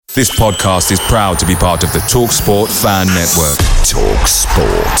This podcast is proud to be part of the TalkSport Fan Network.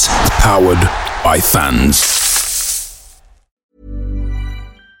 TalkSport. Powered by fans.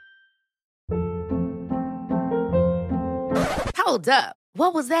 Hold up.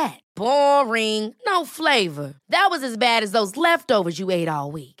 What was that? Boring. No flavor. That was as bad as those leftovers you ate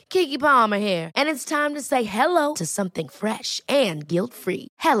all week. Keke Palmer here. And it's time to say hello to something fresh and guilt-free.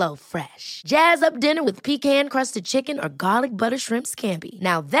 Hello Fresh. Jazz up dinner with pecan-crusted chicken or garlic butter shrimp scampi.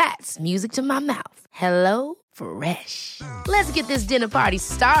 Now that's music to my mouth. Hello Fresh. Let's get this dinner party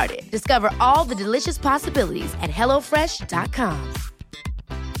started. Discover all the delicious possibilities at HelloFresh.com.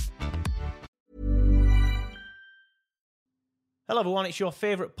 Hello everyone, it's your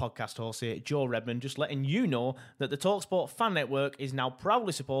favourite podcast host here, Joe Redmond, just letting you know that the TalkSport Fan Network is now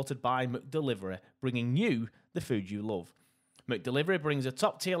proudly supported by McDelivery, bringing you the food you love. McDelivery brings a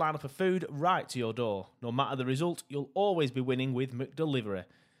top-tier lineup of food right to your door. No matter the result, you'll always be winning with McDelivery.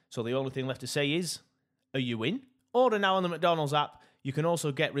 So the only thing left to say is, are you in? Order now on the McDonald's app. You can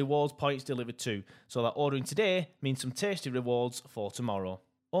also get rewards points delivered too, so that ordering today means some tasty rewards for tomorrow.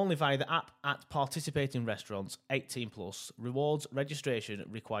 Only via the app at participating restaurants, 18+, rewards registration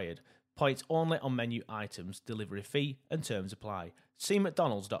required. Points only on menu items, delivery fee and terms apply. See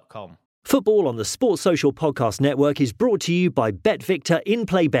mcdonalds.com. Football on the Sports Social Podcast Network is brought to you by BetVictor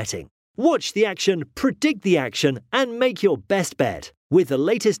in-play betting. Watch the action, predict the action and make your best bet with the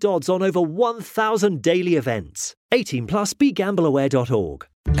latest odds on over 1,000 daily events. 18+, begambleaware.org.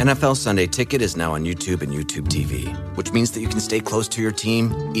 NFL Sunday Ticket is now on YouTube and YouTube TV, which means that you can stay close to your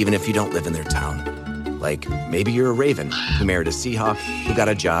team even if you don't live in their town. Like, maybe you're a Raven who married a Seahawk who got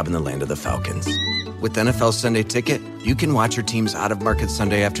a job in the land of the Falcons. With NFL Sunday Ticket, you can watch your team's out-of-market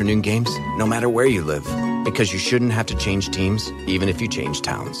Sunday afternoon games no matter where you live, because you shouldn't have to change teams even if you change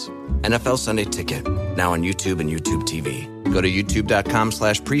towns. NFL Sunday Ticket, now on YouTube and YouTube TV. Go to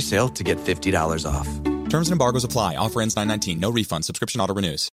youtube.com/presale to get $50 off. Terms and embargoes apply. Offer ends 9/19. No refund. Subscription auto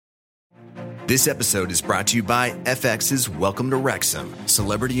renews. This episode is brought to you by FX's Welcome to Wrexham.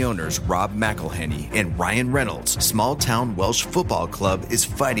 Celebrity owners Rob McElhenney and Ryan Reynolds' small-town Welsh football club is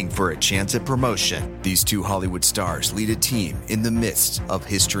fighting for a chance at promotion. These two Hollywood stars lead a team in the midst of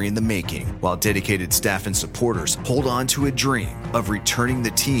history in the making, while dedicated staff and supporters hold on to a dream of returning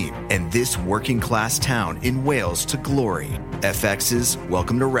the team and this working-class town in Wales to glory. FX's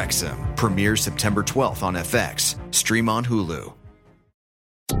Welcome to Wrexham premieres September 12th on FX. Stream on Hulu.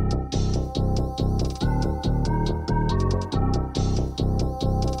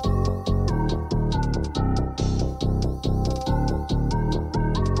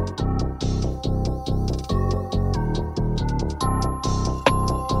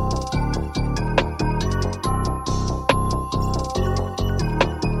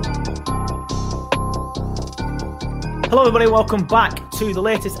 Hello everybody, welcome back to the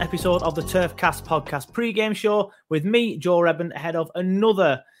latest episode of the Turfcast podcast pre-game show with me, Joe Redmond, ahead of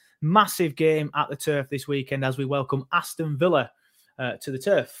another massive game at the Turf this weekend as we welcome Aston Villa to the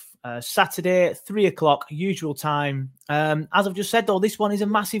Turf. Saturday, 3 o'clock, usual time. As I've just said though, this one is a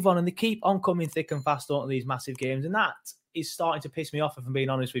massive one and they keep on coming thick and fast, don't they, these massive games, and that is starting to piss me off if I'm being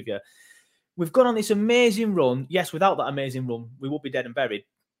honest with you. We've gone on this amazing run. Yes, without that amazing run, we would be dead and buried.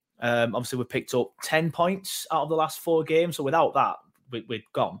 Obviously, we picked up 10 points out of the last 4 games. So without that, we'd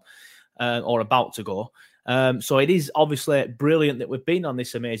gone or about to go. So it is obviously brilliant that we've been on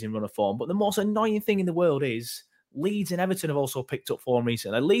this amazing run of form. But the most annoying thing in the world is Leeds and Everton have also picked up form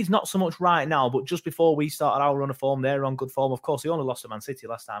recently. Leeds not so much right now, but just before we started our run of form, they're on good form. Of course, they only lost to Man City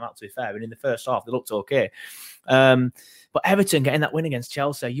last time out, to be fair. And in the first half, they looked okay. But Everton getting that win against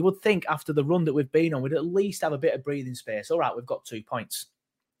Chelsea, you would think after the run that we've been on, we'd at least have a bit of breathing space. All right, we've got 2 points.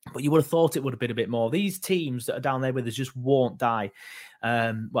 But you would have thought it would have been a bit more. These teams that are down there with us just won't die.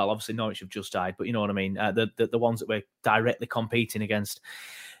 Well, obviously Norwich have just died, but you know what I mean? The ones that we're directly competing against.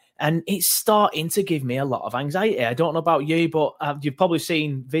 And it's starting to give me a lot of anxiety. I don't know about you, but you've probably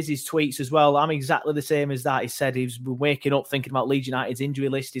seen Viz's tweets as well. I'm exactly the same as that. He said he's waking up thinking about Leeds United's injury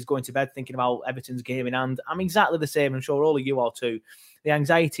list. He's going to bed thinking about Everton's game in hand. I'm exactly the same. I'm sure all of you are too. The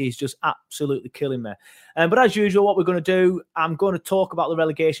anxiety is just absolutely killing me. But as usual, what we're going to do, I'm going to talk about the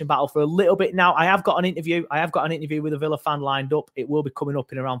relegation battle for a little bit now. I have got an interview with a Villa fan lined up. It will be coming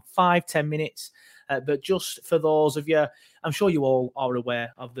up in around 5-10 minutes. But just for those of you, I'm sure you all are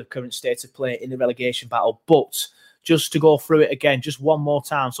aware of the current state of play in the relegation battle. But just to go through it again, just one more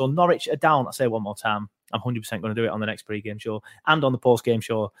time. So Norwich are down. I say one more time. I'm 100% going to do it on the next pre-game show and on the post-game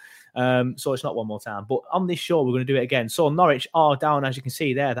show. So it's not one more time. But on this show, we're going to do it again. So Norwich are down, as you can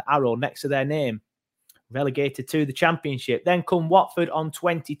see there, the arrow next to their name. relegated to the Championship. Then come Watford on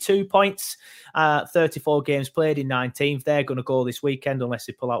 22 points, 34 games played in 19th. They're going to go this weekend unless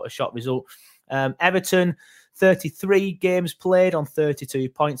they pull out a shock result. Everton, 33 games played on 32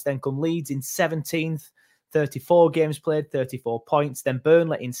 points. Then come Leeds in 17th, 34 games played, 34 points. Then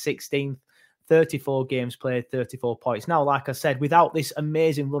Burnley in 16th, 34 games played, 34 points. Now, like I said, without this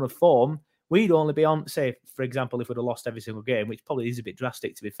amazing run of form, we'd only be on, say, for example, if we'd have lost every single game, which probably is a bit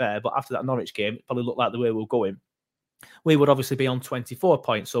drastic to be fair, but after that Norwich game, it probably looked like the way we were going. We would obviously be on 24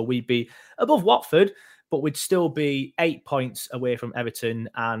 points. So we'd be above Watford, but we'd still be 8 points away from Everton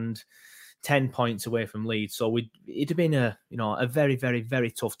and 10 points away from Leeds. So it'd have been a very, very,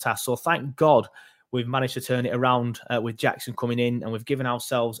 very tough task. So thank God we've managed to turn it around with Jackson coming in, and we've given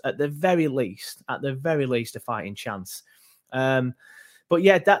ourselves, at the very least, a fighting chance. But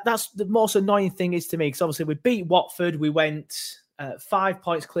yeah, that's the most annoying thing is to me, because obviously we beat Watford. We went 5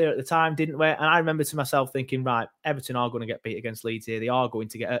 points clear at the time, didn't we? And I remember to myself thinking, right, Everton are going to get beat against Leeds here. They are going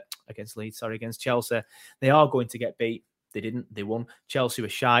to get against Chelsea. They are going to get beat. They didn't. They won. Chelsea were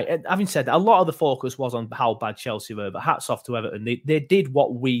shy. And having said that, a lot of the focus was on how bad Chelsea were, but hats off to Everton. They did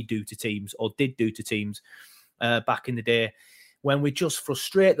what we do to teams, or did do to teams back in the day, when we just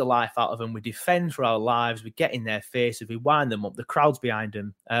frustrate the life out of them. We defend for our lives. We get in their faces. We wind them up. The crowd's behind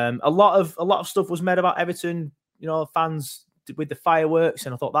them. A lot of stuff was made about Everton, fans with the fireworks,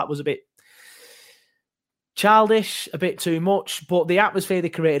 and I thought that was a bit childish, a bit too much, but the atmosphere they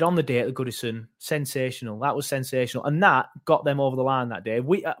created on the day at the Goodison, sensational. That was sensational, and that got them over the line that day.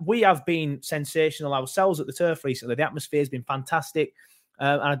 We have been sensational ourselves at the Turf recently. The atmosphere has been fantastic,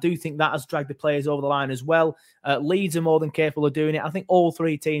 and I do think that has dragged the players over the line as well. Leeds are more than capable of doing it. I think all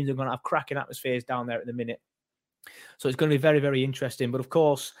three teams are going to have cracking atmospheres down there at the minute, so it's going to be very, very interesting. But of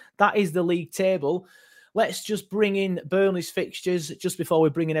course, that is the league table. Let's just bring in Burnley's fixtures just before we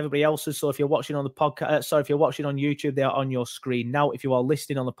bring in everybody else's. So if you're watching on the podcast, if you're watching on YouTube, they are on your screen now. If you are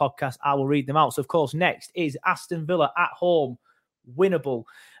listening on the podcast, I will read them out. So of course, next is Aston Villa at home, winnable.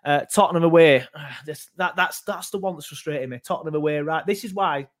 Tottenham away. That's the one that's frustrating me. Tottenham away, right? This is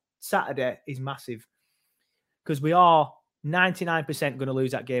why Saturday is massive, because we are 99% going to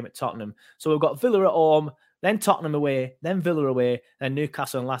lose that game at Tottenham. So we've got Villa at home, then Tottenham away, then Villa away, and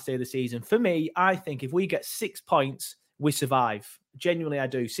Newcastle on last day of the season. For me, I think if we get 6 points, we survive. Genuinely, I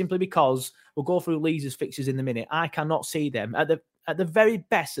do. Simply because we'll go through Leeds' fixtures in a minute. I cannot see them. At the very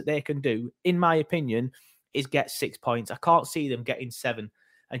best that they can do, in my opinion, is get 6 points. I can't see them getting 7.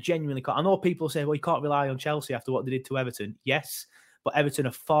 I genuinely can't. I know people say, well, you can't rely on Chelsea after what they did to Everton. Yes, but Everton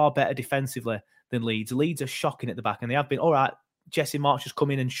are far better defensively than Leeds. Leeds are shocking at the back, and they have been. All right, Jesse March has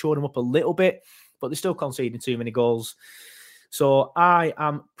come in and shored them up a little bit, but they're still conceding too many goals. So I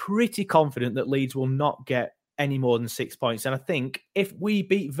am pretty confident that Leeds will not get any more than 6 points. And I think if we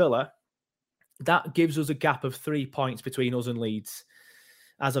beat Villa, that gives us a gap of 3 points between us and Leeds.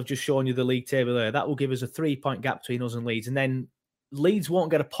 As I've just shown you the league table there, that will give us a 3-point gap between us and Leeds. And then Leeds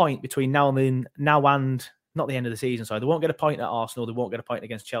won't get a point between now and not the end of the season, sorry. They won't get a point at Arsenal. They won't get a point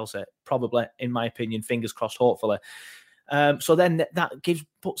against Chelsea. Probably, in my opinion, fingers crossed, hopefully. So then that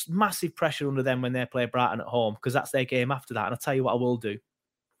puts massive pressure under them when they play Brighton at home, because that's their game after that. And I'll tell you what I will do.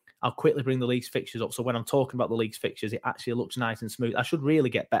 I'll quickly bring the league's fixtures up. So when I'm talking about the league's fixtures, it actually looks nice and smooth. I should really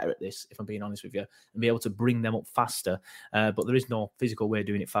get better at this, if I'm being honest with you, and be able to bring them up faster. But there is no physical way of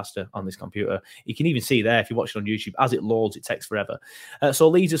doing it faster on this computer. You can even see there, if you watch it on YouTube, as it loads, it takes forever. So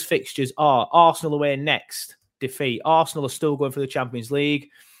Leeds' fixtures are Arsenal away next, defeat. Arsenal are still going for the Champions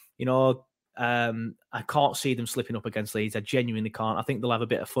League. I can't see them slipping up against Leeds. I genuinely can't. I think they'll have a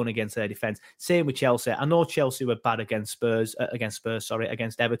bit of fun against their defence. Same with Chelsea. I know Chelsea were bad against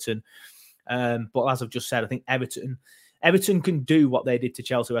Everton. But as I've just said, I think Everton can do what they did to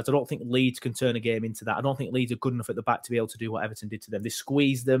Chelsea. I don't think Leeds can turn a game into that. I don't think Leeds are good enough at the back to be able to do what Everton did to them. They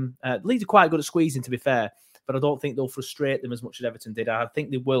squeezed them. Leeds are quite good at squeezing, to be fair, but I don't think they'll frustrate them as much as Everton did. I think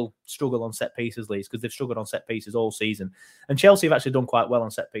they will struggle on set pieces, Leeds, because they've struggled on set pieces all season. And Chelsea have actually done quite well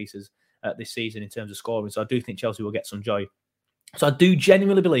on set pieces this season in terms of scoring. So I do think Chelsea will get some joy. So I do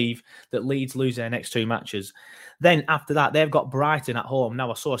genuinely believe that Leeds lose their next 2 matches. Then after that, they've got Brighton at home.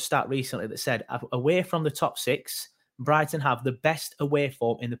 Now, I saw a stat recently that said away from the top 6, Brighton have the best away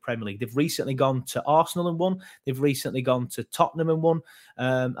form in the Premier League. They've recently gone to Arsenal and won. They've recently gone to Tottenham and won.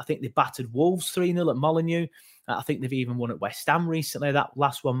 I think they battered Wolves 3-0 at Molineux. I think they've even won at West Ham recently. That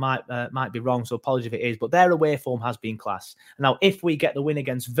last one might be wrong, so apologies if it is. But their away form has been class. Now, if we get the win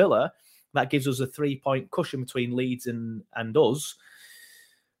against Villa, that gives us a 3-point cushion between Leeds and us.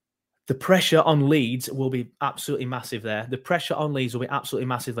 The pressure on Leeds will be absolutely massive there.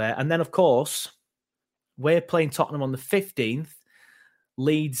 And then, of course, we're playing Tottenham on the 15th.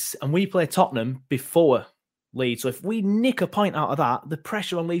 Leeds, and we play Tottenham before Leeds. So if we nick a point out of that, the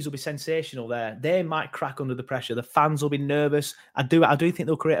pressure on Leeds will be sensational there. They might crack under the pressure. The fans will be nervous. I do think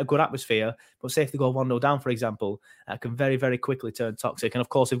they'll create a good atmosphere. But say if they go 1-0 down, for example, that can very, very quickly turn toxic. And of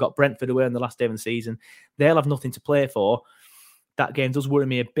course, they've got Brentford away on the last day of the season. They'll have nothing to play for. That game does worry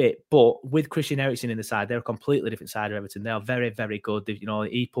me a bit. But with Christian Eriksen in the side, they're a completely different side of Everton. They are very, very good.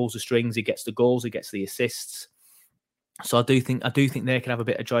 He pulls the strings. He gets the goals. He gets the assists. So I do think they can have a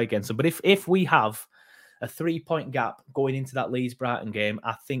bit of joy against them. But if we have a 3-point gap going into that Leeds-Brighton game,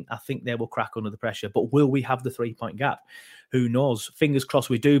 I think they will crack under the pressure. But will we have the 3-point gap? Who knows? Fingers crossed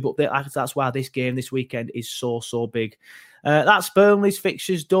we do. But that's why this game this weekend is so big. That's Burnley's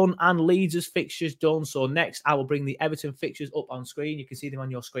fixtures done and Leeds' fixtures done. So next, I will bring the Everton fixtures up on screen. You can see them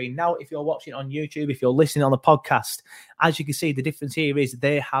on your screen. Now, if you're watching on YouTube, if you're listening on the podcast, as you can see, the difference here is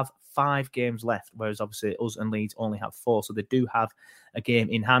they have 5 games left, whereas obviously us and Leeds only have 4. So they do have a game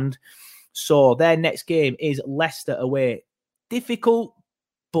in hand. So their next game is Leicester away. Difficult,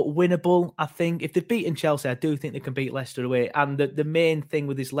 but winnable, I think. If they've beaten Chelsea, I do think they can beat Leicester away. And the main thing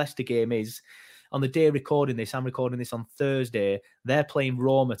with this Leicester game is, on the day recording this, I'm recording this on Thursday, they're playing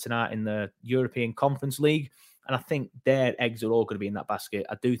Roma tonight in the European Conference League. And I think their eggs are all going to be in that basket.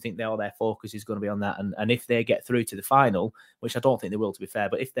 I do think all their focus is going to be on that. And if they get through to the final, which I don't think they will, to be fair,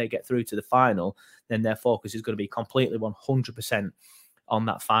 but if they get through to the final, then their focus is going to be completely 100% on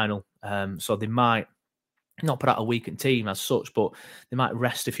that final. So they might not put out a weakened team as such, but they might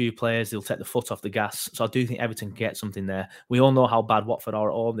rest a few players. They'll take the foot off the gas. So I do think Everton can get something there. We all know how bad Watford are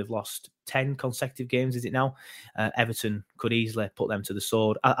at home. They've lost 10 consecutive games, is it now? Everton could easily put them to the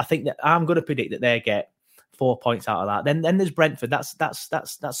sword. I think that I'm going to predict that they get 4 points out of that. Then there's Brentford. That's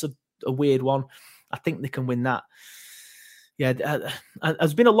a weird one. I think they can win that. Yeah,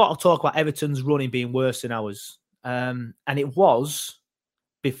 there's been a lot of talk about Everton's running being worse than ours. And it was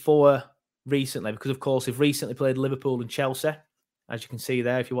before recently, because of course they've recently played Liverpool and Chelsea, as you can see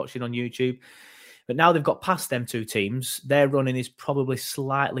there if you're watching on YouTube. But now they've got past them 2 teams. Their running is probably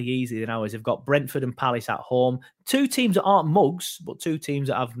slightly easier than ours. They've got Brentford and Palace at home. 2 teams that aren't mugs, but 2 teams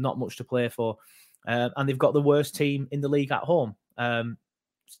that have not much to play for. And they've got the worst team in the league at home.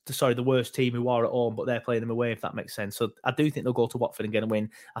 The worst team who are at home, but they're playing them away, if that makes sense. So I do think they'll go to Watford and get a win.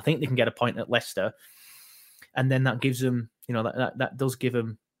 I think they can get a point at Leicester. And then that gives them, that does give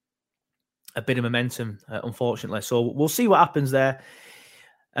them a bit of momentum, unfortunately. So we'll see what happens there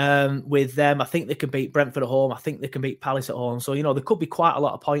with them. I think they can beat Brentford at home. I think they can beat Palace at home. So, there could be quite a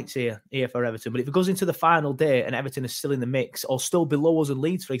lot of points here for Everton. But if it goes into the final day and Everton is still in the mix or still below us and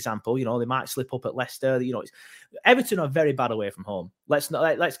Leeds, for example, they might slip up at Leicester. Everton are very bad away from home. Let's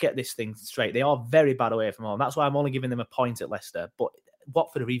get this thing straight. They are very bad away from home. That's why I'm only giving them a point at Leicester. But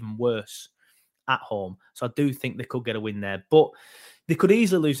Watford are even worse at home. So I do think they could get a win there. But they could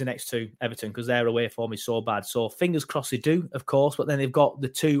easily lose the next 2, Everton, because their away form is so bad. So fingers crossed they do, of course. But then they've got the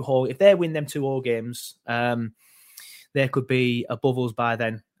 2 home. If they win them 2 all games, they could be above us by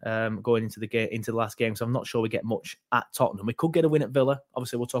then, going into the last game. So I'm not sure we get much at Tottenham. We could get a win at Villa.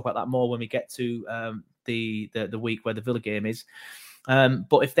 Obviously, we'll talk about that more when we get to the week where the Villa game is.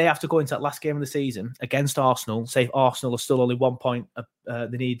 But if they have to go into that last game of the season against Arsenal, say if Arsenal are still only 1 point,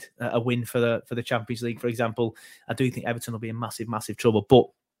 they need a win for the Champions League, for example, I do think Everton will be in massive, massive trouble. But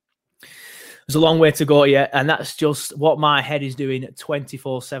there's a long way to go yet, and that's just what my head is doing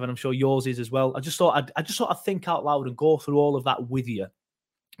 24/7. I'm sure yours is as well. I just thought I'd think out loud and go through all of that with you,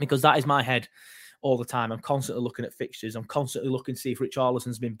 because that is my head all the time. I'm constantly looking at fixtures. I'm constantly looking to see if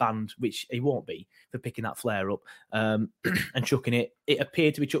Richarlison's been banned, which he won't be, for picking that flare up and chucking it. It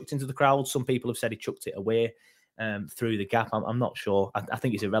appeared to be chucked into the crowd. Some people have said he chucked it away through the gap. I'm not sure. I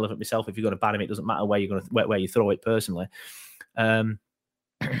think it's irrelevant myself. If you're going to ban him, it doesn't matter where you throw it personally.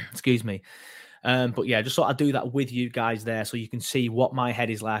 Excuse me. But yeah, just thought I'd do that with you guys there so you can see what my head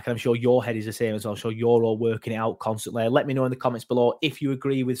is like. I'm sure your head is the same as well. I'm sure you're all working it out constantly. Let me know in the comments below if you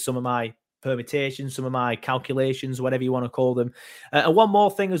agree with some of my permutations, some of my calculations, whatever you want to call them. And one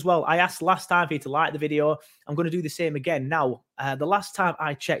more thing as well. I asked last time for you to like the video. I'm going to do the same again. Now, the last time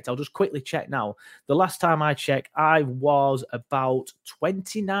I checked, I'll just quickly check now. The last time I checked, I was about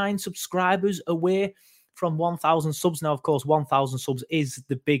 29 subscribers away from 1,000 subs. Now, of course, 1,000 subs is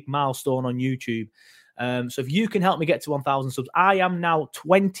the big milestone on YouTube. So if you can help me get to 1,000 subs, I am now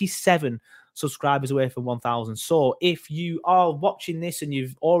 27 subscribers away from 1,000. So if you are watching this and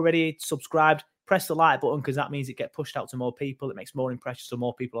you've already subscribed, press the like button, because that means it gets pushed out to more people. It makes more impressions, so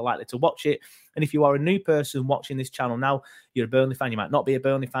more people are likely to watch it. And if you are a new person watching this channel now, you're a Burnley fan, you might not be a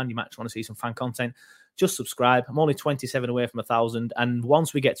Burnley fan, you might just want to see some fan content, just subscribe. I'm only 27 away from 1,000. And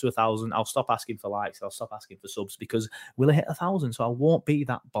once we get to 1,000, I'll stop asking for likes. I'll stop asking for subs because we'll hit 1,000. So I won't be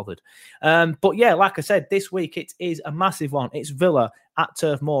that bothered. But yeah, like I said, this week it is a massive one. It's Villa at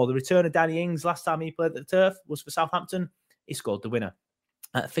Turf Moor. The return of Danny Ings, last time he played at the Turf was for Southampton. He scored the winner.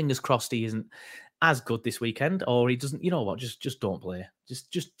 Fingers crossed he isn't as good this weekend, or he doesn't. You know what? Just don't play.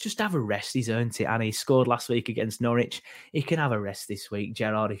 Just have a rest. He's earned it, and he scored last week against Norwich. He can have a rest this week,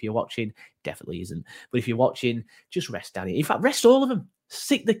 Gerard. If you're watching, definitely isn't. But if you're watching, just rest Danny. In fact, rest all of them.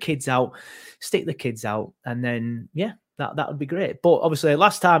 Stick the kids out, and then that would be great. But obviously,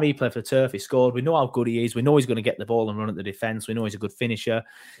 last time he played for Turf, he scored. We know how good he is. We know he's going to get the ball and run at the defence. We know he's a good finisher.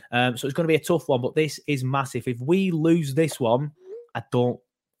 So it's going to be a tough one. But this is massive. If we lose this one, I don't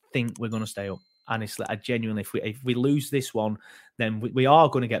think we're going to stay up. Honestly, I genuinely, if we lose this one, then we are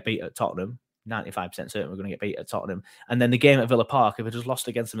going to get beat at Tottenham. 95% certain we're going to get beat at Tottenham. And then the game at Villa Park, if we just lost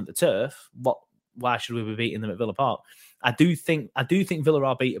against them at the Turf, why should we be beating them at Villa Park? I do think Villa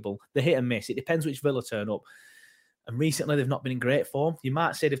are beatable. They hit and miss. It depends which Villa turn up. And recently, they've not been in great form. You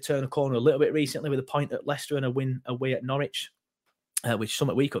might say they've turned a corner a little bit recently with a point at Leicester and a win away at Norwich, which is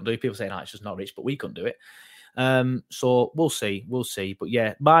something we couldn't do. People say, it's just Norwich, but we couldn't do it. So we'll see. But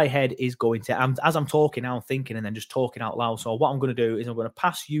yeah, my head is going to, as I'm talking now, I'm thinking and then just talking out loud. So what I'm going to do is I'm going to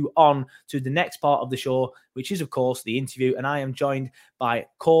pass you on to the next part of the show, which is, of course, the interview. And I am joined by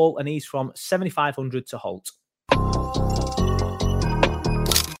Cole, and he's from 7,500 to Holte.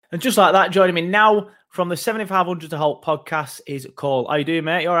 And just like that, joining me now from the 7,500 to Holte podcast is Cole. How you doing,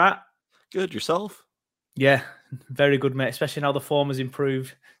 mate? You all right? Good. Yourself? Yeah, very good, mate, especially now the form has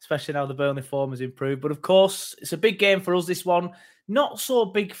improved, especially now the Burnley form has improved. But of course, it's a big game for us, this one. Not so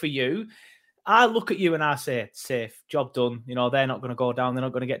big for you. I look at you and I say, safe, job done. You know, they're not going to go down. They're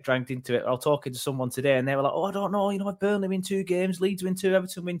not going to get dragged into it. I was talking to someone today and they were like, I don't know. You know, Burnley win 2 games, Leeds win 2,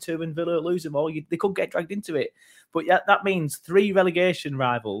 Everton win 2, and Villa lose them all. They could get dragged into it. But yeah, that means 3 relegation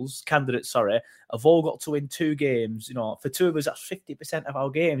candidates, have all got to win 2 games. You know, for 2 of us, that's 50% of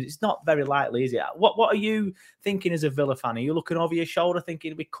our games. It's not very likely, is it? What are you thinking as a Villa fan? Are you looking over your shoulder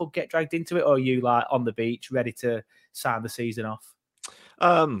thinking we could get dragged into it? Or are you like on the beach ready to sign the season off?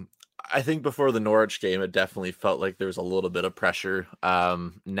 I think before the Norwich game, it definitely felt like there was a little bit of pressure.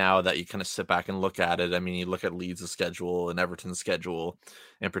 Now that you kind of sit back and look at it, I mean, you look at Leeds' schedule and Everton's schedule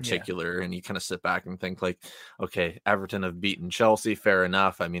in particular, and you kind of sit back and think like, okay, Everton have beaten Chelsea, fair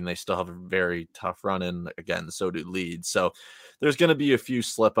enough. I mean, they still have a very tough run in, again, so do Leeds. So there's going to be a few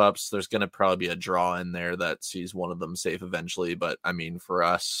slip-ups. There's going to probably be a draw in there that sees one of them safe eventually. But I mean, for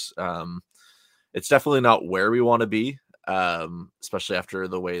us, it's definitely not where we want to be. Especially after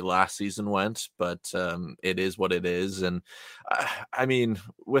the way last season went, but it is what it is. And I mean,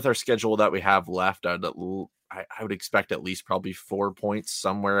 with our schedule that we have left, I would expect at least probably 4 points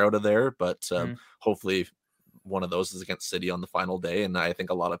somewhere out of there, but hopefully one of those is against City on the final day. And I think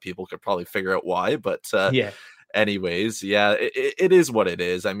a lot of people could probably figure out why, but anyways, it is what it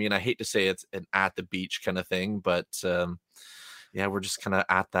is. I mean, I hate to say it's an at the beach kind of thing, but we're just kind of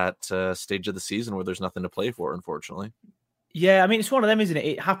at that stage of the season where there's nothing to play for, unfortunately. Yeah, I mean, it's one of them, isn't it?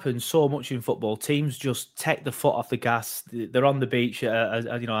 It happens so much in football. Teams just take the foot off the gas. They're on the beach, as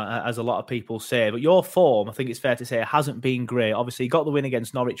a lot of people say. But your form, I think it's fair to say, hasn't been great. Obviously, you got the win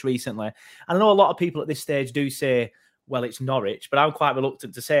against Norwich recently. And I know a lot of people at this stage do say, well, it's Norwich, but I'm quite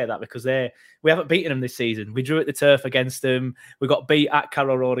reluctant to say that because we haven't beaten them this season. We drew at the Turf against them. We got beat at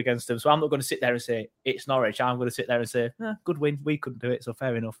Carrow Road against them. So I'm not going to sit there and say it's Norwich. I'm going to sit there and say, good win. We couldn't do it, so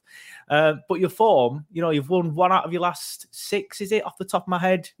fair enough. But your form, you know, you've won 1 out of your last 6, is it, off the top of my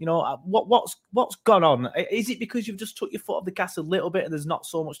head? You know, what's gone on? Is it because you've just took your foot off the gas a little bit and there's not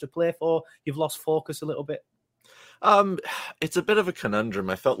so much to play for? You've lost focus a little bit? It's a bit of a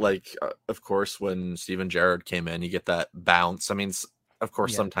conundrum. I felt like, of course, when Steven Gerrard came in, you get that bounce. I mean, of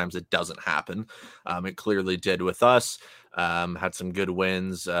course, sometimes it doesn't happen. It clearly did with us. Had some good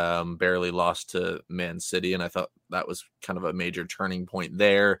wins, barely lost to Man City, and I thought that was kind of a major turning point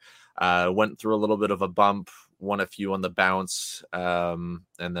there. Went through a little bit of a bump, won a few on the bounce, and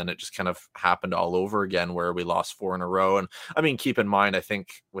then it just kind of happened all over again where we lost 4 in a row. And I mean, keep in mind, I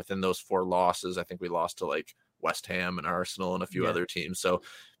think within those 4 losses, I think we lost to like West Ham and Arsenal and a few other teams. So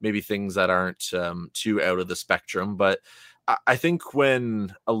maybe things that aren't too out of the spectrum. But I think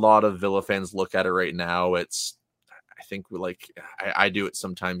when a lot of Villa fans look at it right now, I think I do it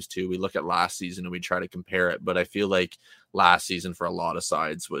sometimes too. We look at last season and we try to compare it, but I feel like last season for a lot of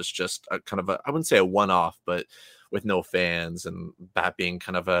sides was just a kind of I wouldn't say a one-off, but with no fans and that being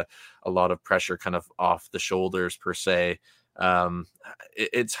kind of a lot of pressure kind of off the shoulders per se.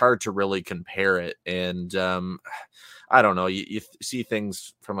 It's hard to really compare it. And I don't know, you see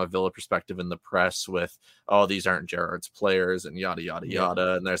things from a Villa perspective in the press with, oh, these aren't Gerrard's players and yada, yada,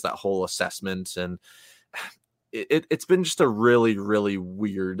 yada. And there's that whole assessment. And it's been just a really, really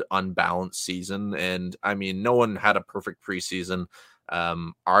weird, unbalanced season. And I mean, no one had a perfect preseason.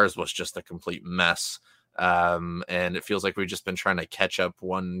 Ours was just a complete mess. And it feels like we've just been trying to catch up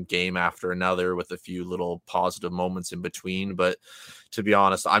one game after another with a few little positive moments in between. But to be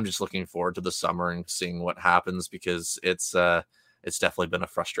honest, I'm just looking forward to the summer and seeing what happens, because it's definitely been a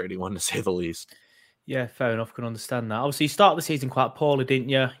frustrating one, to say the least. Yeah, fair enough. Can understand that. Obviously, you started the season quite poorly, didn't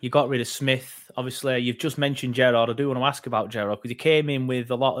you? You got rid of Smith. Obviously, you've just mentioned Gerrard. I do want to ask about Gerrard, because he came in with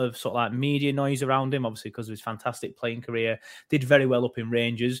a lot of sort of like media noise around him, obviously because of his fantastic playing career. Did very well up in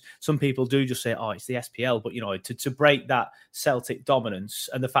Rangers. Some people do just say, oh, it's the SPL. But, you know, to break that Celtic dominance,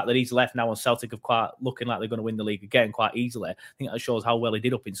 and the fact that he's left now and Celtic have quite looking like they're going to win the league again quite easily, I think that shows how well he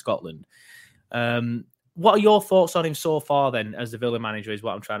did up in Scotland. What are your thoughts on him so far, then, as the Villa manager, is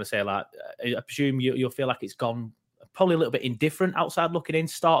what I'm trying to say? Like, I presume you'll feel like it's gone probably a little bit indifferent outside looking in.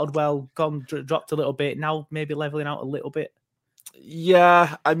 Started well, dropped a little bit, now maybe leveling out a little bit.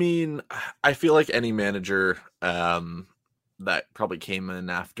 Yeah, I mean, I feel like any manager that probably came in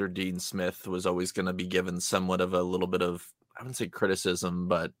after Dean Smith was always going to be given somewhat of a little bit of, I wouldn't say criticism,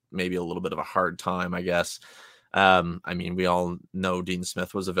 but maybe a little bit of a hard time, I guess. I mean, we all know Dean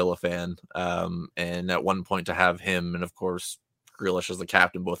Smith was a Villa fan, and at one point to have him and, of course, Grealish as the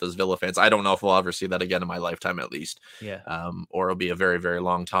captain, both as Villa fans, I don't know if we'll ever see that again in my lifetime, at least. Yeah. Or it'll be a very, very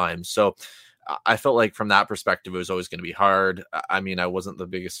long time. So I felt like from that perspective, it was always going to be hard. I mean, I wasn't the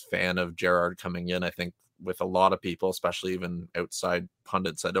biggest fan of Gerrard coming in. I think with a lot of people, especially even outside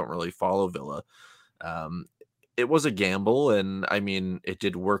pundits, I don't really follow Villa. It was a gamble, and I mean, it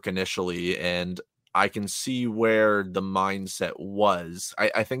did work initially, and I can see where the mindset was.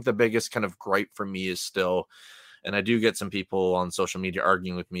 I think the biggest kind of gripe for me is still, and I do get some people on social media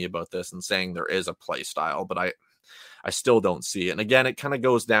arguing with me about this and saying there is a play style, but I still don't see it. And again, it kind of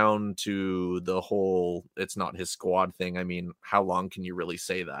goes down to the whole, it's not his squad thing. I mean, how long can you really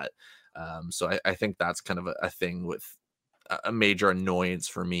say that? So I think that's kind of a thing with a major annoyance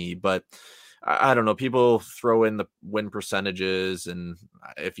for me, but I don't know. People throw in the win percentages, and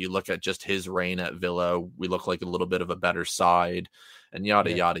if you look at just his reign at Villa, we look like a little bit of a better side, and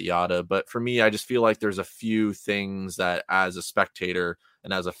yada, yada, yada. But for me, I just feel like there's a few things that as a spectator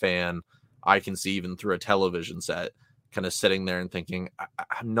and as a fan, I can see even through a television set, kind of sitting there and thinking,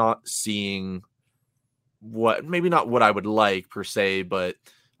 I'm not seeing maybe not what I would like per se, but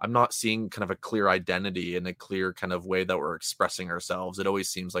I'm not seeing kind of a clear identity and a clear kind of way that we're expressing ourselves. It always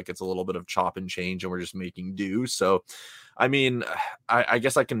seems like it's a little bit of chop and change and we're just making do. So, I mean, I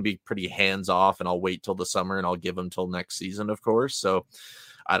guess I can be pretty hands off, and I'll wait till the summer and I'll give him till next season, of course. So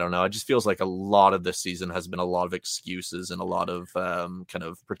I don't know. It just feels like a lot of this season has been a lot of excuses and a lot of kind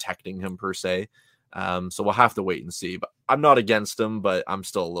of protecting him per se. So we'll have to wait and see, but I'm not against him, but I'm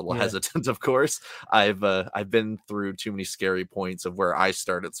still a little hesitant, of course. I've been through too many scary points of where I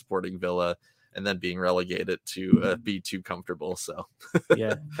started supporting Villa and then being relegated to be too comfortable. So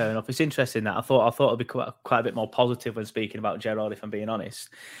yeah, fair enough. It's interesting that I thought it'd be quite a bit more positive when speaking about Gerrard, if I'm being honest.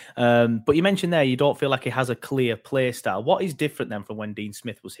 But you mentioned there, you don't feel like he has a clear play style. What is different then from when Dean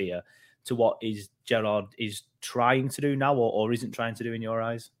Smith was here to what is Gerrard is trying to do now, or isn't trying to do in your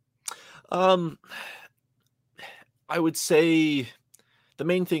eyes? I would say the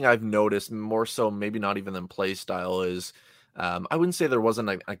main thing I've noticed more so, maybe not even than play style, is I wouldn't say there wasn't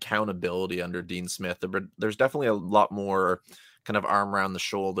an accountability under Dean Smith, but there's definitely a lot more kind of arm around the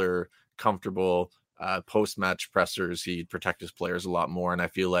shoulder, comfortable post-match pressers. He'd protect his players a lot more, and I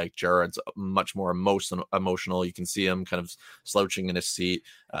feel like Gerrard's much more emotional. You can see him kind of slouching in his seat.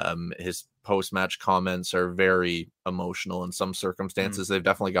 His post-match comments are very emotional in some circumstances. They've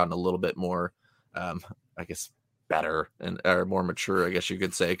definitely gotten a little bit more, I guess, better and or more mature, I guess you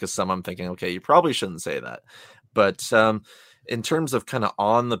could say, because some I'm thinking, okay, you probably shouldn't say that. But in terms of kind of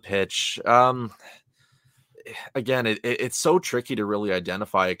on the pitch, again, it's so tricky to really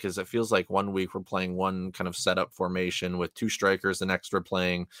identify it, because it feels like one week we're playing one kind of setup formation with two strikers, the next we're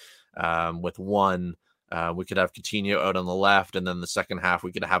playing with one. We could have Coutinho out on the left, and then the second half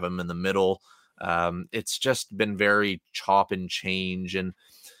we could have him in the middle. It's just been very chop and change, and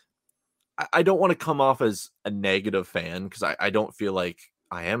I don't want to come off as a negative fan, because I don't feel like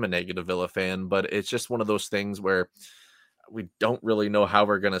I am a negative Villa fan, but it's just one of those things where we don't really know how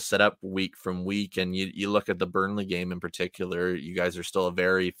we're going to set up week from week. And you look at the Burnley game in particular, you guys are still a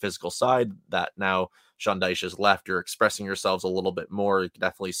very physical side that now Sean Dyche has left. You're expressing yourselves a little bit more. You can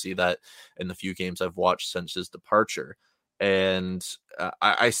definitely see that in the few games I've watched since his departure. And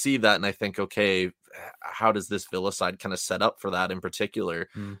I see that and I think, okay, how does this Villa side kind of set up for that in particular?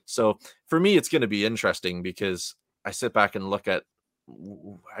 So for me, it's going to be interesting because I sit back and look at,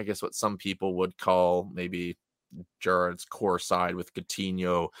 I guess, what some people would call maybe Gerrard's core side with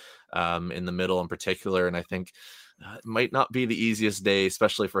Coutinho in the middle in particular. And I think it might not be the easiest day,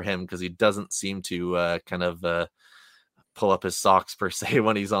 especially for him, because he doesn't seem to pull up his socks per se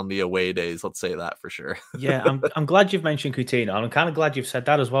when he's on the away days. Let's say that for sure. Yeah, I'm glad you've mentioned Coutinho. I'm kind of glad you've said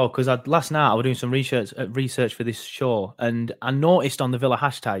that as well, because last night I was doing some research for this show, and I noticed on the Villa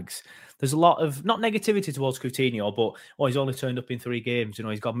hashtags there's a lot of not negativity towards Coutinho, but he's only turned up in 3 games.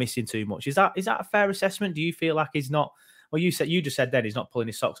 He's gone missing too much. Is that a fair assessment? Do you feel like he's not? Well, you just said then he's not pulling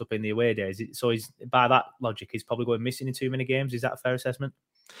his socks up in the away days. So he's, by that logic, he's probably going missing in too many games. Is that a fair assessment?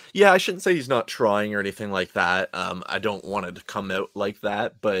 Yeah, I shouldn't say he's not trying or anything like that. I don't want it to come out like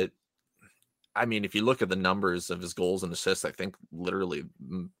that, but I mean, if you look at the numbers of his goals and assists, I think literally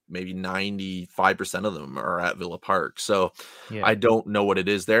maybe 95% of them are at Villa Park. So yeah. I don't know what it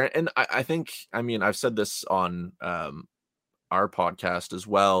is there. And I think, I mean, I've said this on our podcast as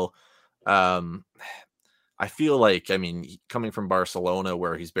well. I feel like, I mean, coming from Barcelona,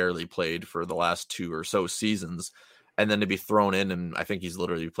 where he's barely played for the last 2 or so seasons, and then to be thrown in, and I think he's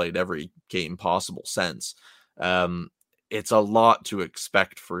literally played every game possible since. It's a lot to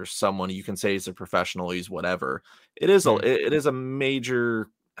expect for someone. You can say he's a professional, he's whatever. It is a major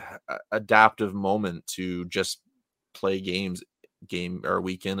adaptive moment to just play game or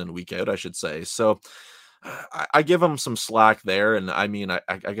week in and week out, I should say. So I give him some slack there, and I mean, I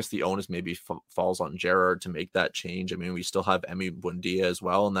guess the onus maybe falls on Gerrard to make that change. I mean, we still have Emi Buendia as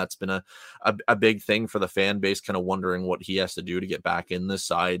well, and that's been a big thing for the fan base, kind of wondering what he has to do to get back in this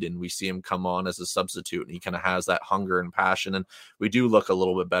side. And we see him come on as a substitute, and he kind of has that hunger and passion, and we do look a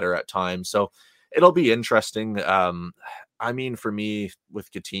little bit better at times. So it'll be interesting. I mean, for me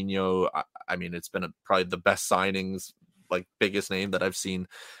with Coutinho, I mean, it's been probably the best signings, like biggest name that I've seen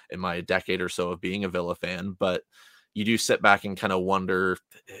in my decade or so of being a Villa fan. But you do sit back and kind of wonder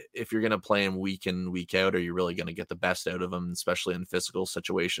if you're going to play him week in, week out, are you really going to get the best out of him, especially in physical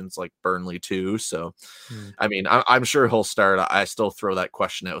situations like Burnley too. So, I mean, I'm sure he'll start. I still throw that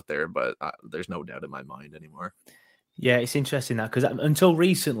question out there, but there's no doubt in my mind anymore. Yeah, it's interesting that, because until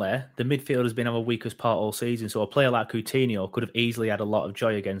recently, the midfield has been our weakest part all season. So a player like Coutinho could have easily had a lot of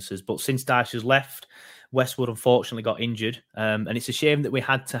joy against us. But since Dyche has left, Westwood unfortunately got injured. And it's a shame that we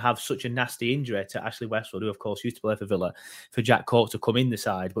had to have such a nasty injury to Ashley Westwood, who of course used to play for Villa, for Jack Cork to come in the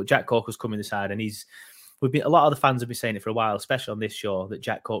side. But Jack Cork has come in the side, and a lot of the fans have been saying it for a while, especially on this show, that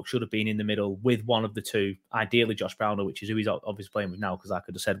Jack Cork should have been in the middle with one of the two, ideally Josh Brownlow, which is who he's obviously playing with now, because I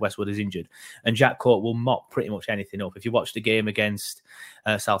could have said Westwood is injured. And Jack Cork will mop pretty much anything up. If you watch the game against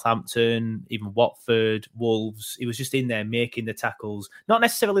Southampton, even Watford, Wolves, he was just in there making the tackles, not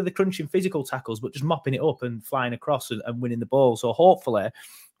necessarily the crunching physical tackles, but just mopping it up and flying across and winning the ball. So hopefully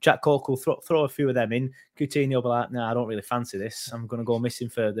Jack Cork will throw a few of them in. Coutinho will be like, nah, I don't really fancy this. I'm going to go missing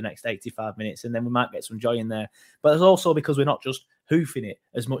for the next 85 minutes, and then we might get some joy in there. But it's also because we're not just hoofing it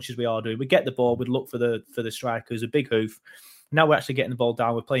as much as we are doing. We get the ball, we'd look for the strikers, a big hoof. Now we're actually getting the ball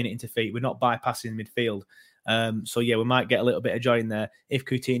down, we're playing it into feet, we're not bypassing midfield. So yeah, we might get a little bit of joy in there if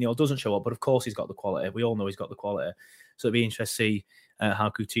Coutinho doesn't show up, but of course he's got the quality. We all know he's got the quality. So it'd be interesting to see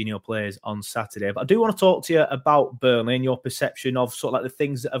how Coutinho plays on Saturday. But I do want to talk to you about Burnley and your perception of sort of like the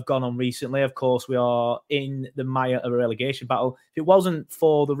things that have gone on recently. Of course, we are in the mire of a relegation battle. If it wasn't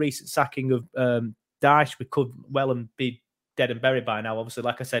for the recent sacking of Dyche, we could well and be dead and buried by now. Obviously,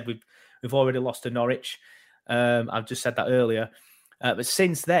 like I said, we've already lost to Norwich. I've just said that earlier. But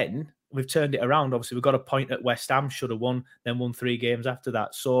since then, we've turned it around. Obviously, we've got a point at West Ham, should have won, then won 3 games after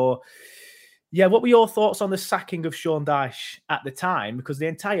that. So, yeah, what were your thoughts on the sacking of Sean Dyche at the time? Because the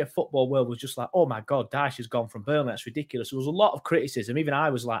entire football world was just like, oh my God, Dyche has gone from Burnley. That's ridiculous. There was a lot of criticism. Even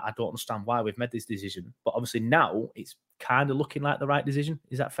I was like, I don't understand why we've made this decision. But obviously now it's kind of looking like the right decision.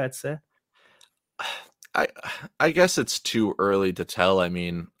 Is that fair to say? I guess it's too early to tell. I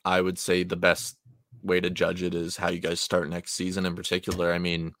mean, I would say the best way to judge it is how you guys start next season in particular. I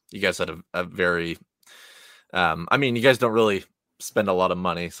mean, you guys had a very, you guys don't really spend a lot of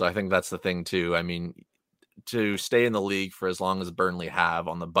money. So I think that's the thing too. I mean, to stay in the league for as long as Burnley have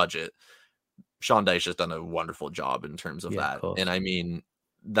on the budget, Sean Dyche has done a wonderful job in terms of that. And I mean,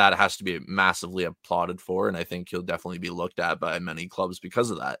 that has to be massively applauded for. And I think he'll definitely be looked at by many clubs because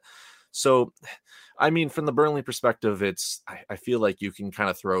of that. So, I mean, from the Burnley perspective, I feel like you can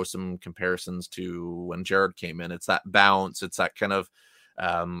kind of throw some comparisons to when Gerrard came in. It's that bounce. It's that kind of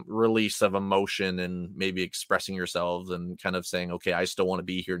release of emotion and maybe expressing yourselves and kind of saying, okay, I still want to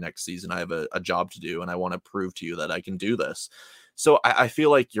be here next season. I have a job to do and I want to prove to you that I can do this. So I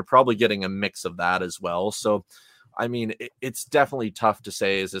feel like you're probably getting a mix of that as well. So, I mean, it's definitely tough to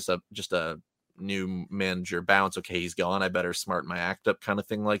say, is this just a new manager bounce? Okay, he's gone, I better smarten my act up kind of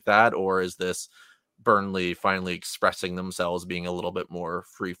thing like that. Or is this Burnley finally expressing themselves, being a little bit more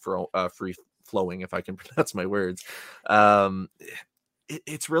free flowing, if I can pronounce my words?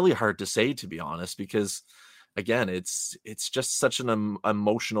 It's really hard to say, to be honest, because again, it's just such an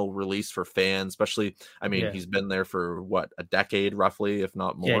emotional release for fans, especially. I mean, he's been there for what, a decade roughly, if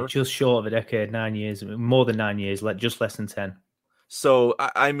not more. Yeah, just short of a decade, 9 years, more than 9 years, just less than 10. So,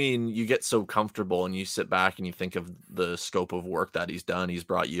 I mean, you get so comfortable and you sit back and you think of the scope of work that he's done. He's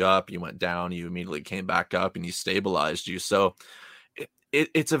brought you up, you went down, you immediately came back up, and he stabilized you. So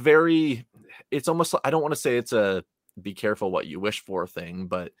it's almost, I don't want to say it's a be careful what you wish for thing,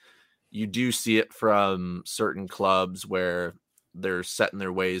 but you do see it from certain clubs where they're set in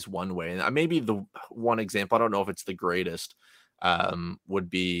their ways one way. And maybe the one example, I don't know if it's the greatest, would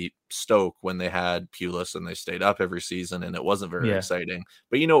be Stoke when they had Pulis and they stayed up every season and it wasn't very exciting,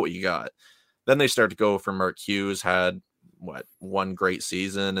 but you know what you got. Then they start to go from Mark Hughes had one great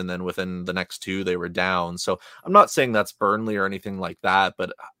season, and then within the next two they were down. So I'm not saying that's Burnley or anything like that,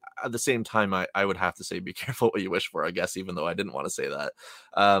 but at the same time, I would have to say be careful what you wish for, I guess, even though I didn't want to say that.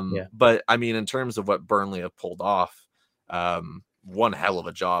 But I mean, in terms of what Burnley have pulled off, one hell of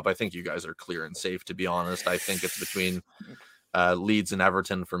a job. I think you guys are clear and safe, to be honest. I think it's between Leeds and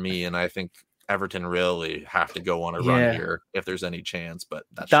Everton for me, and I think Everton really have to go on a run here if there's any chance. But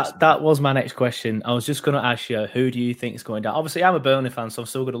that was my next question. I was just going to ask you, who do you think is going down? Obviously, I'm a Burnley fan, so I'm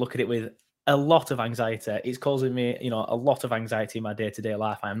still going to look at it with a lot of anxiety. It's causing me, a lot of anxiety in my day-to-day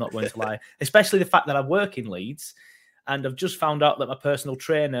life. I am not going to lie, especially the fact that I work in Leeds, and I've just found out that my personal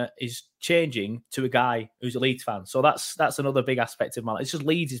trainer is changing to a guy who's a Leeds fan. So that's another big aspect of my life. It's just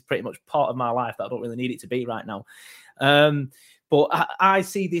Leeds is pretty much part of my life that I don't really need it to be right now. But I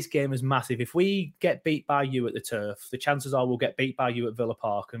see this game as massive. If we get beat by you at the Turf, the chances are we'll get beat by you at Villa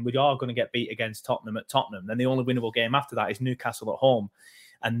Park, and we are going to get beat against Tottenham at Tottenham. Then the only winnable game after that is Newcastle at home.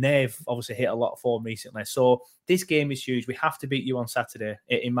 And they've obviously hit a lot of form recently. So this game is huge. We have to beat you on Saturday,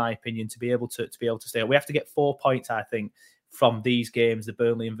 in my opinion, to be able to stay. We have to get 4 points, I think, from these games, the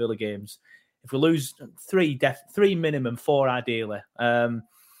Burnley and Villa games. If we lose three minimum, 4 ideally.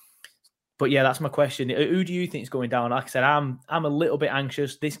 But yeah, that's my question. Who do you think is going down? Like I said, I'm a little bit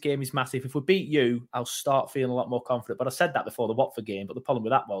anxious. This game is massive. If we beat you, I'll start feeling a lot more confident. But I said that before the Watford game. But the problem with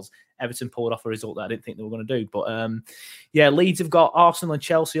that was Everton pulled off a result that I didn't think they were going to do. But yeah, Leeds have got Arsenal and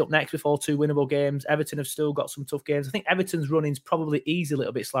Chelsea up next before 2 winnable games. Everton have still got some tough games. I think Everton's running's probably eased a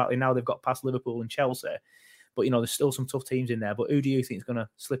little bit slightly now they've got past Liverpool and Chelsea. But, there's still some tough teams in there. But who do you think is going to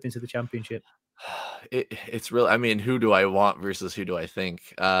slip into the Championship? It's really, I mean, who do I want versus who do I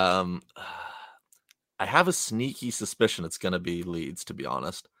think? I have a sneaky suspicion it's going to be Leeds, to be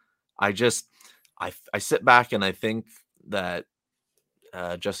honest. I sit back and I think that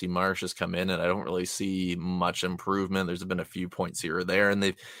Jesse Marsch has come in and I don't really see much improvement. There's been a few points here or there, and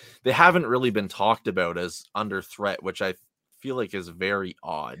they haven't really been talked about as under threat, which I feel like is very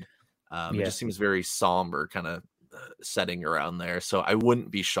odd. It just seems very somber kind of setting around there. So I wouldn't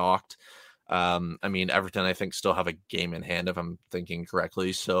be shocked. I mean, Everton, I think, still have a game in hand, if I'm thinking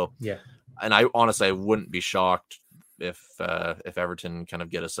correctly. So yeah. And I honestly wouldn't be shocked if Everton kind of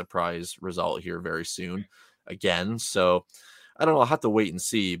get a surprise result here very soon again. So I don't know. I'll have to wait and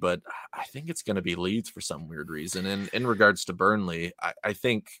see, but I think it's going to be Leeds for some weird reason. And in regards to Burnley, I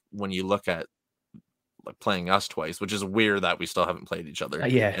think when you look at like playing us twice, which is weird that we still haven't played each other,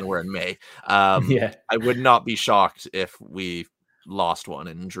 and we're in May. I would not be shocked if we lost one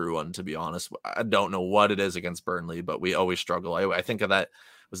and drew one, to be honest. I don't know what it is against Burnley, but we always struggle. I think of that.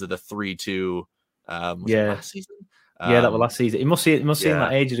 Was it the 3-2? Last season? That was last season. It must seem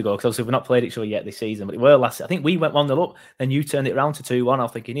like ages ago, because obviously we've not played each other yet this season, but it were last. I think we went 1-0 up, then you turned it around to 2-1. I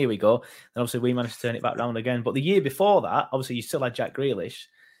was thinking, here we go. And obviously we managed to turn it back round again. But the year before that, obviously you still had Jack Grealish.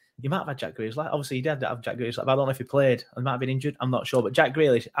 You might have had Jack Grealish. Obviously you did have Jack Grealish. I don't know if he played. He might have been injured. I'm not sure. But Jack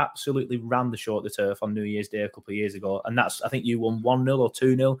Grealish absolutely ran the show at the Turf on New Year's Day a couple of years ago. And I think you won 1-0 or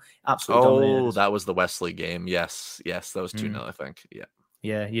 2-0. Absolutely dominated. Oh, that was the Wesley game. Yes, that was 2-0, I think. Yeah.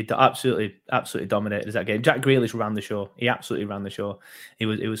 Yeah, you absolutely dominated that game. Jack Grealish ran the show. He absolutely ran the show. It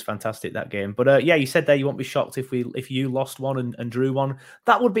was fantastic, that game. But you said there you won't be shocked if you lost one and drew one.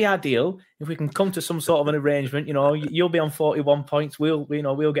 That would be ideal if we can come to some sort of an arrangement. You'll be on 41 points. We'll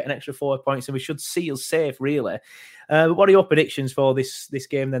get an extra 4 points, and we should see us safe, really. What are your predictions for this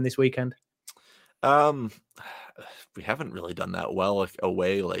game then this weekend? we haven't really done that well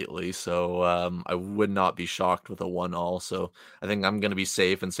away lately, so I would not be shocked with a 1-1. So I think I'm going to be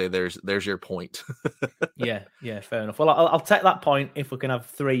safe and say there's your point. Yeah, fair enough. Well, I'll take that point if we can have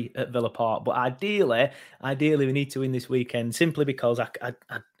 3 at Villa Park. But ideally, we need to win this weekend simply because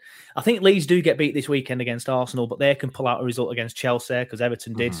I think Leeds do get beat this weekend against Arsenal, but they can pull out a result against Chelsea because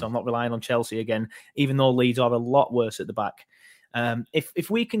Everton did. So I'm not relying on Chelsea again, even though Leeds are a lot worse at the back. If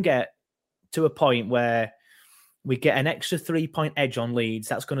we can get to a point where we get an extra 3-point edge on Leeds,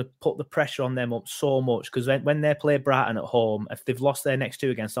 that's going to put the pressure on them up so much, because when they play Brighton at home, if they've lost their next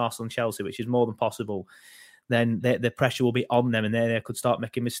 2 against Arsenal and Chelsea, which is more than possible, then the pressure will be on them and they could start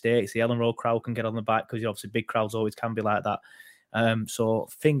making mistakes. The Ellen Road crowd can get on the back because obviously big crowds always can be like that. So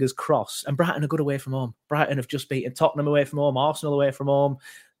fingers crossed. And Brighton are good away from home. Brighton have just beaten Tottenham away from home, Arsenal away from home,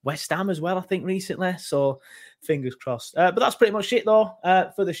 West Ham as well, I think, recently. So fingers crossed. But that's pretty much it, though,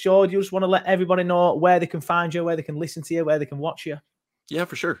 for the show. Do you just want to let everybody know where they can find you, where they can listen to you, where they can watch you? Yeah,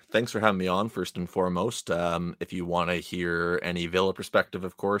 for sure. Thanks for having me on, first and foremost. If you want to hear any Villa perspective,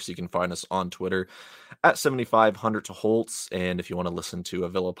 of course, you can find us on Twitter at 7500 to Holtz. And if you want to listen to a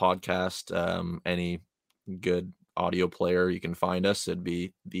Villa podcast, any good audio player, you can find us. It'd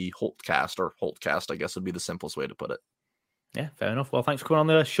be the Holtcast, or Holtcast, I guess would be the simplest way to put it. Yeah, fair enough. Well, thanks for coming on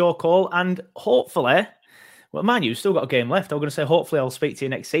the show, Cole. And hopefully, well, man, you've still got a game left. I was going to say, hopefully I'll speak to you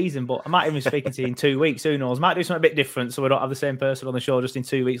next season, but I might even be speaking to you in 2 weeks. Who knows? Might do something a bit different so we don't have the same person on the show just in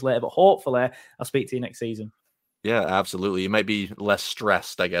 2 weeks later. But hopefully I'll speak to you next season. Yeah, absolutely. You might be less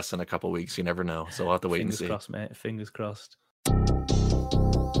stressed, I guess, in a couple of weeks. You never know. So we'll have to wait and see. Fingers crossed, mate. Fingers crossed.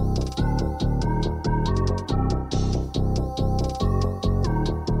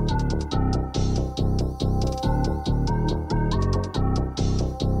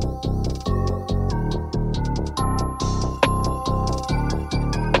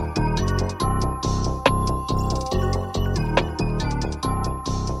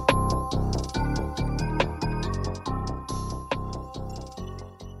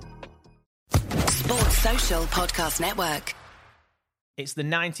 Podcast Network. It's the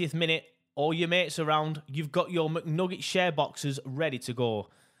 90th minute. All your mates around. You've got your McNugget share boxes ready to go.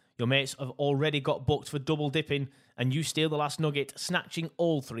 Your mates have already got booked for double dipping, and you steal the last nugget, snatching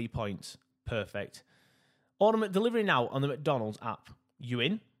all 3 points. Perfect. Order delivery now on the McDonald's app. You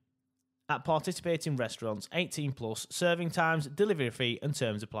in? At participating restaurants, 18 plus, serving times, delivery fee and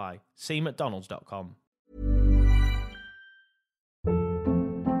terms apply. See mcdonalds.com.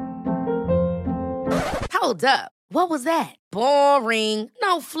 Hold up. What was that? Boring.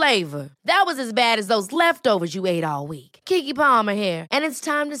 No flavor. That was as bad as those leftovers you ate all week. Keke Palmer here, and it's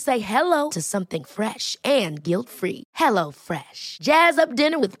time to say hello to something fresh and guilt-free. Hello Fresh. Jazz up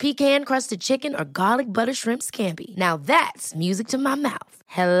dinner with pecan-crusted chicken or garlic butter shrimp scampi. Now that's music to my mouth.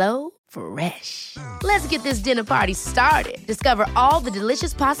 Hello Fresh. Let's get this dinner party started. Discover all the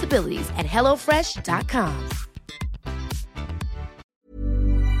delicious possibilities at hellofresh.com.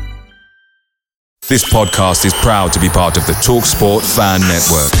 This podcast is proud to be part of the TalkSport Fan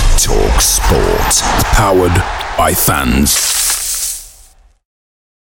Network. TalkSport. Powered by fans.